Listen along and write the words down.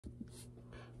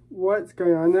What's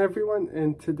going on, everyone?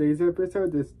 In today's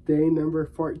episode is day number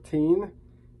 14,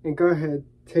 and go ahead,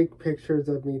 take pictures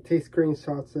of me, take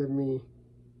screenshots of me.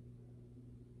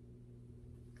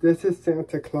 This is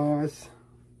Santa Claus.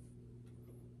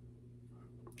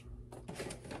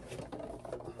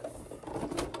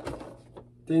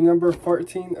 Day number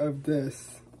 14 of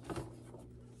this.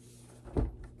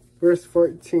 Verse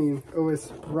 14, oh,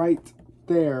 it's right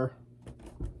there.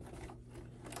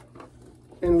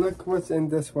 And look what's in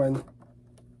this one.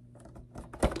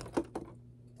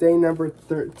 Day number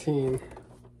 13.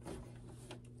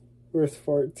 Verse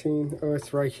 14. Oh,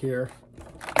 it's right here.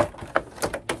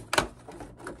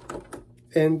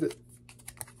 And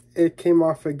it came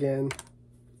off again.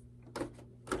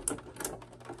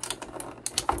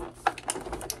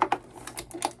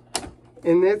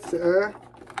 And it's it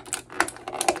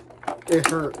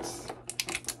hurts.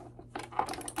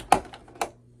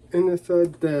 And it's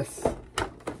this.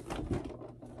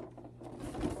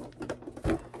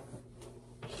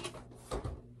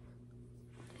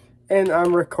 And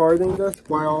I'm recording this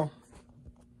while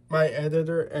my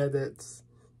editor edits.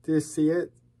 Do you see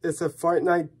it? It's a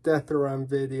Fortnite Death Run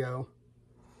video.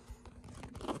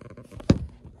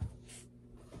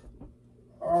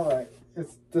 Alright,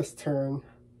 it's this turn.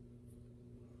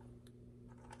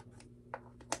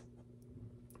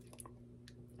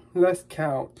 Let's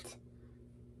count.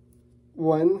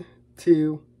 1,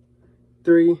 2,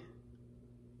 3,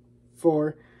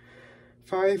 4,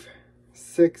 5,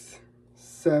 6,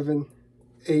 7,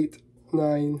 8,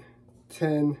 9,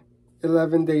 10,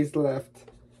 11 days left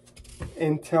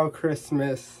until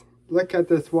Christmas. Look at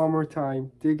this one more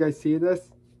time. Do you guys see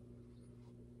this?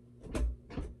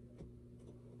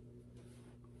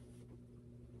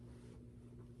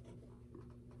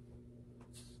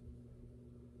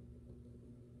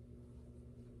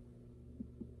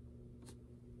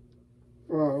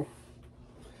 Wow,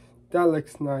 that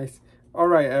looks nice.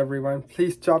 Alright, everyone,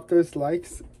 please drop those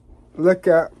likes. Look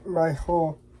at my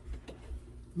whole,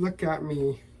 look at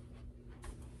me.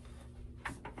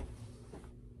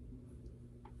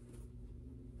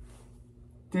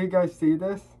 Do you guys see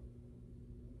this?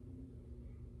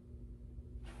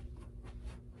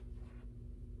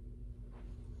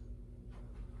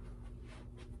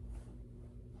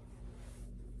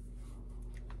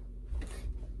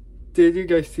 Did you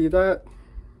guys see that?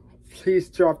 Please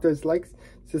drop those likes,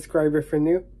 subscribe if you're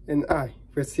new, and I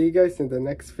will see you guys in the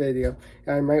next video.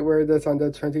 And I might wear this on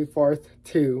the 24th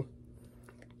too.